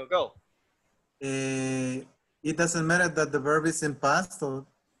 Francisco, go. it doesn't matter that the verb is in past or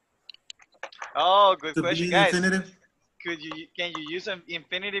Oh, good to question, be guys. infinitive. Can you use an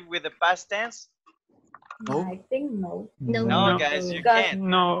infinitive with the past tense? No. I think no. No, guys, you Because can't.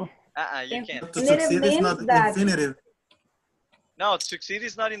 No. You can't. To infinitive succeed is means not that infinitive. No, succeed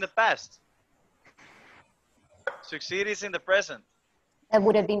is not in the past. Succeed is in the present. That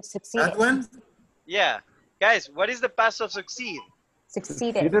would have been succeeded. That one? Yeah. Guys, what is the past of succeed?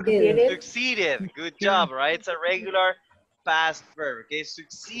 Succeeded. Succeeded. Good job, right? It's a regular past verb, okay?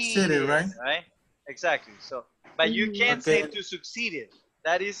 Succeeded, right? Exactly. So, but you can't say to succeeded.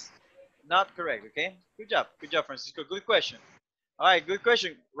 That is not correct, okay? Good job. Good job, Francisco. Good question. All right, good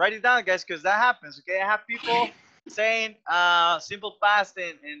question. Write it down, guys, because that happens, okay? I have people saying simple past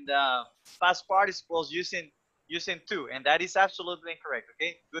and past participles using to, and that is absolutely incorrect,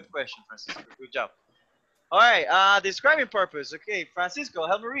 okay? Good question, Francisco. Good job. All right, describing purpose. Okay, Francisco,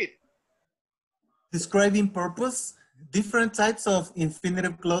 help me read. Describing purpose, different types of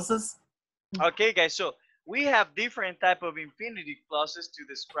infinitive clauses. Okay, guys, so we have different type of infinitive clauses to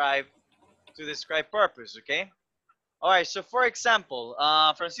describe purpose, okay? All right, so for example,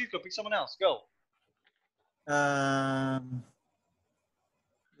 Francisco, pick someone else. Go.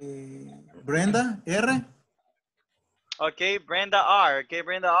 Brenda, R. Okay, Brenda R. Okay,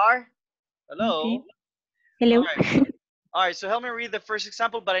 Brenda R. Hello. Okay. Hello. All right, so help me read the first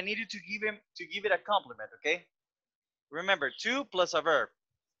example, but I need you to give it a compliment, okay? Remember, to plus a verb.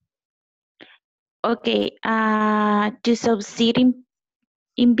 Okay. To succeed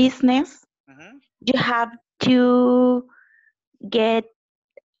in business, you have to get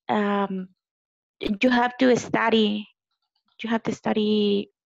you have to study. You have to study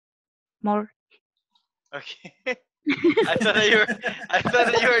more. Okay. I thought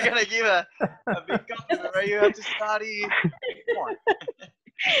that you were gonna give a big compliment, right? You have to study more.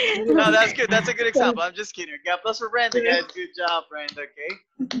 No, that's good. That's a good example. I'm just kidding. God bless for Brenda, guys. Good job, Brenda. Okay.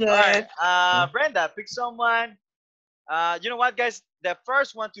 Yes. All right. Brenda, pick someone. You know what, guys? The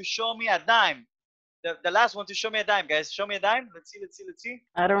first one to show me a dime. The last one to show me a dime, guys. Show me a dime. Let's see.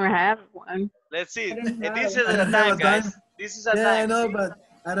 I don't have one. Let's see. I This is don't a have dime, a guys. dime. This is a Yeah, dime. I know, See? but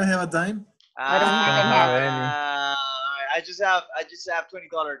I don't have a dime. I don't have any. I just have $20,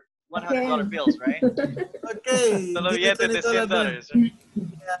 $100 bills, right? Okay, Solo give me billetes de $20 then.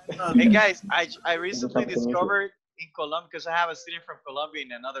 $100. Hey guys, I recently discovered in Colombia, because I have a student from Colombia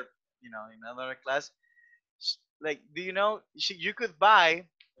in another, in another class. Like, do you know you could buy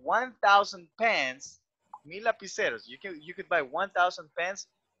 1,000 pens, 1,000 lapiceros. You could buy 1,000 pens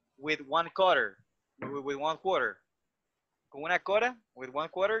with one quarter, with one quarter. Con una cora, with one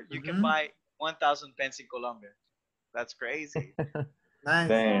quarter, you can buy 1,000 pens in Colombia. That's crazy. Nice.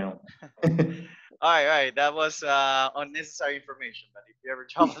 Damn. All right. That was unnecessary information, but if you ever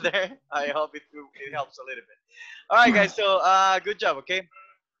travel there, I hope it helps a little bit. All right, guys. So good job. Okay.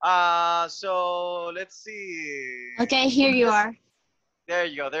 So let's see. Okay, here you are. There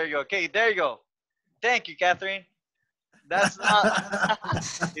you go. Okay, there you go. Thank you, Catherine. That's not.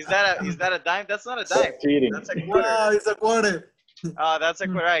 Is that a dime? That's not a dime. Cheating. That's a quarter. Oh, it's a quarter. Oh, that's a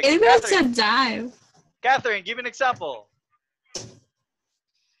quarter. Right. It was a dime. Catherine, give an example.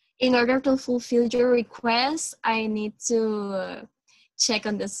 In order to fulfill your request, I need to check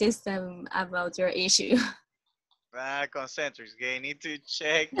on the system about your issue. Concentrics. Okay, need to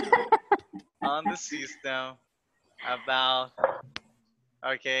check on the system about.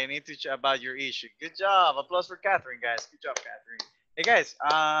 Okay, need to check about your issue. Good job. Applause for Catherine, guys. Good job, Catherine. Hey, guys.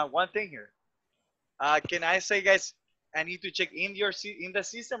 One thing here. Can I say, guys, I need to check in the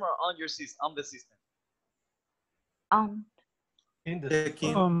system or on your system? On the system. In the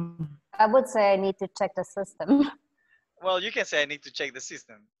I would say I need to check the system. Well, you can say I need to check the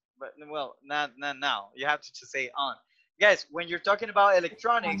system, but well, not now. You have to just say on. Guys, when you're talking about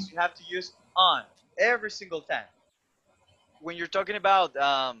electronics, you have to use on every single time. When you're talking about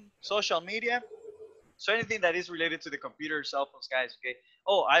social media, so anything that is related to the computer, cell phones, guys, okay?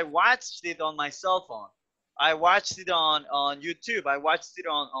 Oh, I watched it on my cell phone. I watched it on YouTube. I watched it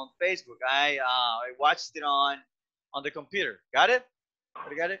on Facebook. I watched it on the computer. Got it?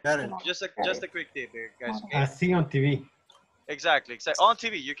 You got it? Got it. Just a quick tip there, guys. Okay? I see on TV. Exactly. On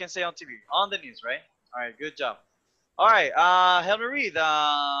TV. You can say on TV. On the news, right? All right. Good job. All right. Help me read.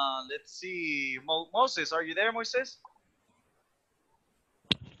 Let's see. Moses, are you there, Moses?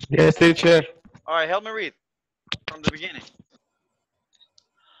 Yes, teacher. All right. Help me read from the beginning.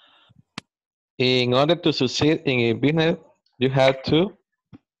 In order to succeed in a business, you have to.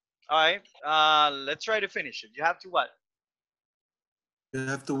 All right. Let's try to finish it. You have to what? You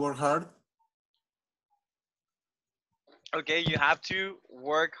have to work hard. Okay, you have to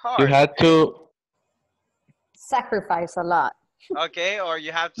work You hard. have Okay. to. Sacrifice a lot. Okay, or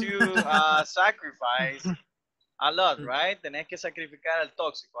you have to sacrifice a lot, right? Tenés que sacrificar al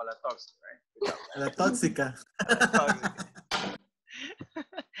tóxico, a la tóxica, right? Good job. La tóxica. A la tóxica.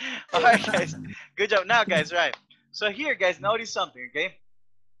 All right, guys. Good job. Now, guys, right. So here, guys, notice something, okay?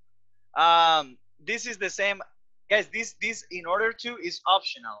 This is the same, guys. This in order to is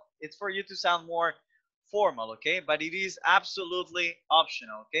optional. It's for you to sound more formal, okay? But it is absolutely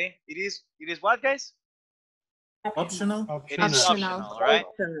optional, okay? It is what, guys? Optional. It is optional, all right?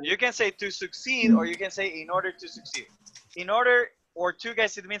 You can say to succeed, or you can say in order to succeed. In order or to,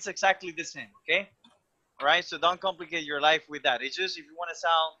 guys, it means exactly the same, okay? All right, so don't complicate your life with that. It's just if you want to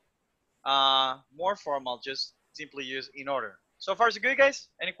sound more formal, just simply use in order. So far, so good, guys?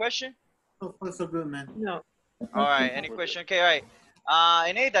 Any question? So far, so good, man. No. All right, any question? Okay, all right.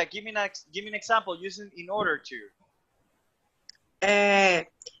 Eneida, give me an example using in order to.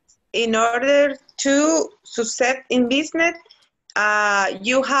 In order to succeed in business,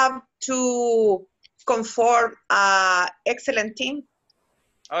 you have to conform excellent team.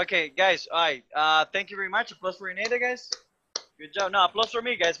 Okay, guys, all right. Thank you very much. Applause for Eneida, guys. Good job. No, applause for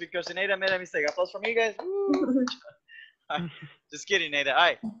me, guys, because Eneida made a mistake. Applause for me, guys. Just kidding, Eneida. All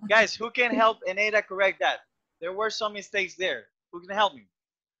right, guys, who can help Eneida correct that? There were some mistakes there. Who can help me?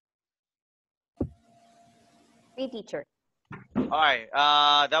 Me, teacher. All right,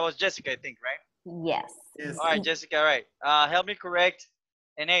 that was Jessica, I think, right? Yes. All right, Jessica, all right. Help me correct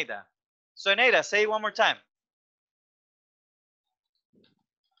Eneida. So, Eneida, say it one more time.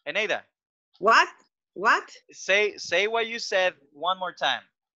 Eneida. What? What? Say what you said one more time.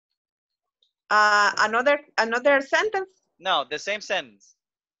 Another sentence? No, the same sentence.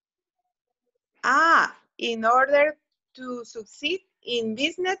 In order to succeed in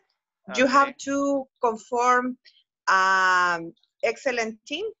business, you have to conform excellent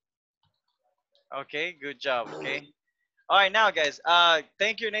team. Okay, good job. Okay. All right, now, guys,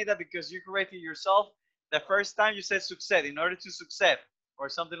 thank you, Eneida, because you corrected yourself. The first time you said succeed, in order to succeed, or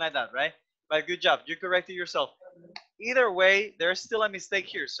something like that, right? But good job, you corrected yourself. Either way, there's still a mistake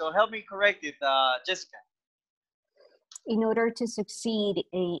here. So help me correct it, Jessica. In order to succeed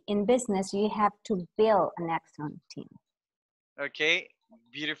in business, you have to build an excellent team. Okay,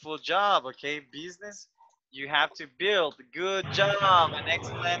 beautiful job. Okay, business, you have to build. Good job, an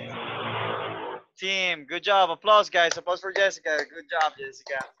excellent team. Good job. Applause, guys. Applause for Jessica. Good job,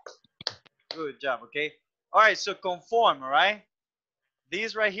 Jessica. Good job. Okay. All right. So conform. All right.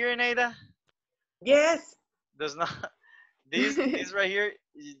 These right here, Eneida. Yes. Does not. This right here.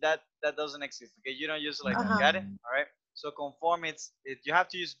 That doesn't exist. Okay. You don't use it like that. Got it. All right. So conform. You have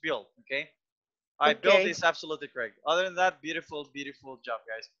to use build. Okay. All right. Build is absolutely correct. Other than that, beautiful job,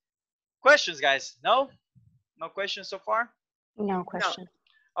 guys. Questions, guys? No. No questions so far. No question. No.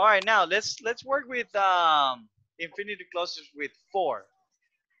 All right, now let's work with infinitive clauses with for.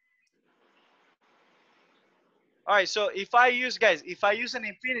 All right, so if I use an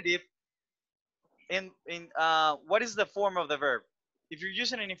infinitive in what is the form of the verb? If you're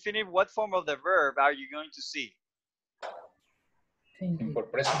using an infinitive, what form of the verb are you going to see? For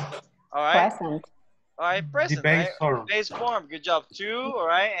present. All right. Present. All right, present. The base right? form. Base form. Good job. To, all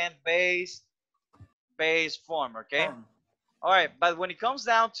right, and base form. Okay. All right, but when it comes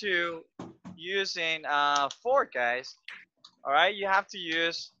down to using for, guys, all right, you have to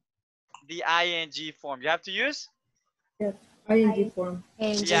use the ing form. You have to use ing form. the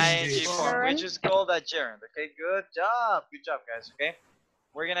ing form, which is called a gerund. Okay, good job, guys. Okay,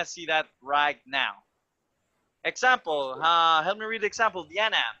 we're gonna see that right now. Example. Help me read the example.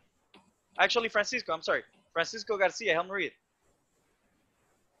 Diana. Actually, Francisco. I'm sorry, Francisco Garcia. Help me read.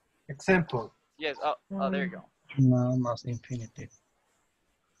 Example. Yes. Oh, there you go. Noun plus infinitive.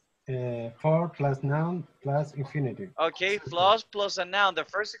 For plus noun plus infinitive. Okay, plus a noun. The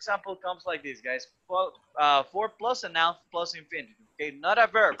first example comes like this, guys. For plus a noun plus infinitive. Okay, not a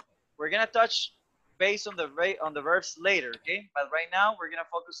verb. We're gonna touch base on the verbs later. Okay, but right now we're gonna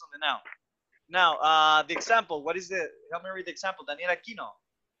focus on the noun. Now, the example. What is the? Help me read the example. Daniel Aquino.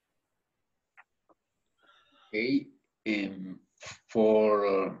 Okay,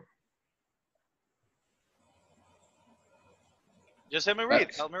 for. Just help me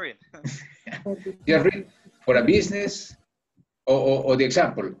read. Help me read. Yeah, read. For a business, or the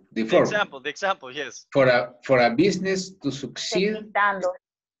example, the form. The example, yes. For a business to succeed.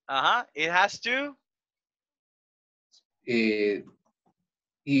 It has to.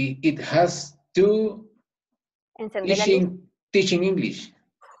 It has to Encender la luz. teaching English.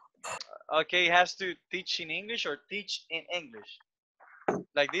 Okay, it has to teach in English or teach in English.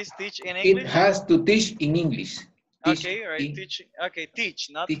 Like this, teach in It English? has to teach in English. Teach Okay, all right, in, teach. Okay, teach,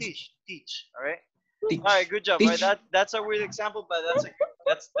 not teach. Teach, all right? teach. All right, good job. All right, Teach. that's a weird example, but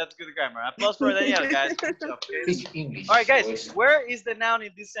that's good grammar. Applause for Daniel, guys. Good job. Okay. Teach English. All right, guys, where is the noun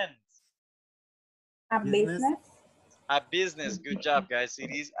in this sentence? A business. A business. Good job, guys.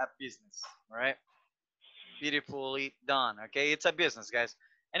 It is a business. All right. Beautifully done. Okay, it's a business, guys.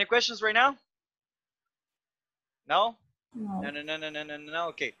 Any questions right now? No? No.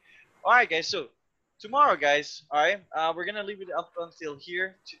 Okay. All right, guys. So tomorrow, guys. All right. We're gonna leave it up until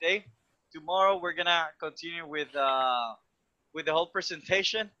here today. Tomorrow we're gonna continue with the whole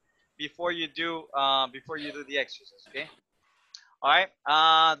presentation before you do the exercise. Okay. All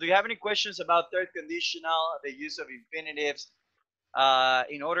right. Do you have any questions about third conditional, the use of infinitives,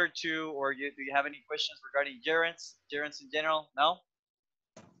 in order to, or do you have any questions regarding gerunds in general? No.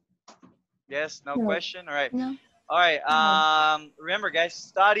 Yes. No question. All right. No. All right. Remember, guys,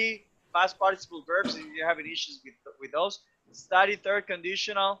 study past participle verbs if you have any issues with those. Study third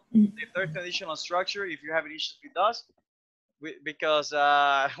conditional, the third conditional structure if you're having issues with those, because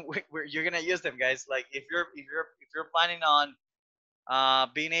you're gonna use them, guys. Like if you're planning on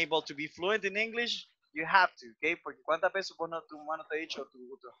being able to be fluent in English, you have to, okay? Porque cuántas veces tu mano te ha dicho, tu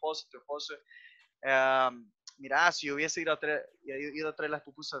esposo, mira, si yo hubiese ido a traer las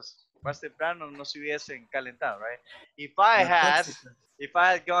pupusas más temprano, no se hubiesen calentado, right? If I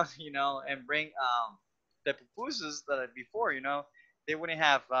had gone, and bring the pupusas that before, they wouldn't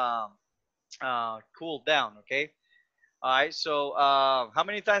have cooled down, okay? All right, so how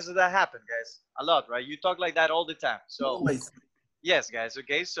many times does that happen, guys? A lot, right? You talk like that all the time. So Always. yes, guys.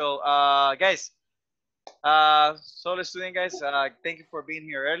 Okay, so guys, solo student, guys, thank you for being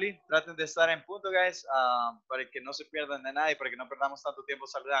here early. Traten de estar en punto, guys, para que no se pierdan de nada y para que no perdamos tanto tiempo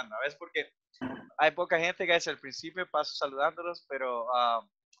saludando. A veces porque hay poca gente, guys, al principio paso saludándolos, pero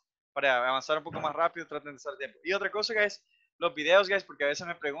para avanzar un poco más rápido, traten de estar a tiempo. Y otra cosa, guys, los videos, guys, porque a veces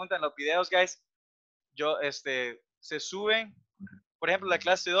me preguntan, los videos, guys, yo, se suben, por ejemplo, la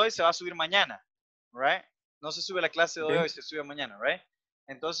clase de hoy se va a subir mañana, right? No se sube la clase de hoy, se sube mañana, right?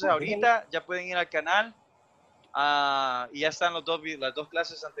 Entonces, ahorita ya pueden ir al canal y ya están las dos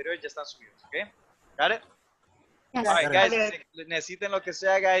clases anteriores, ya están subidas, ¿ok? ¿Got it? Yes. All right, guys, necesiten lo que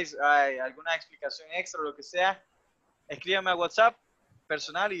sea, guys, alguna explicación extra o lo que sea, escríbanme a WhatsApp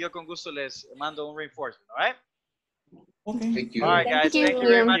personal y yo con gusto les mando un reinforcement, all right? Okay. Thank you. All right, guys, thank you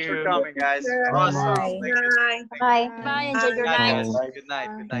very much for coming, guys. Awesome. Bye. Bye. Enjoy your night. Good night.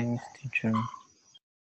 Good night. Thanks, teacher.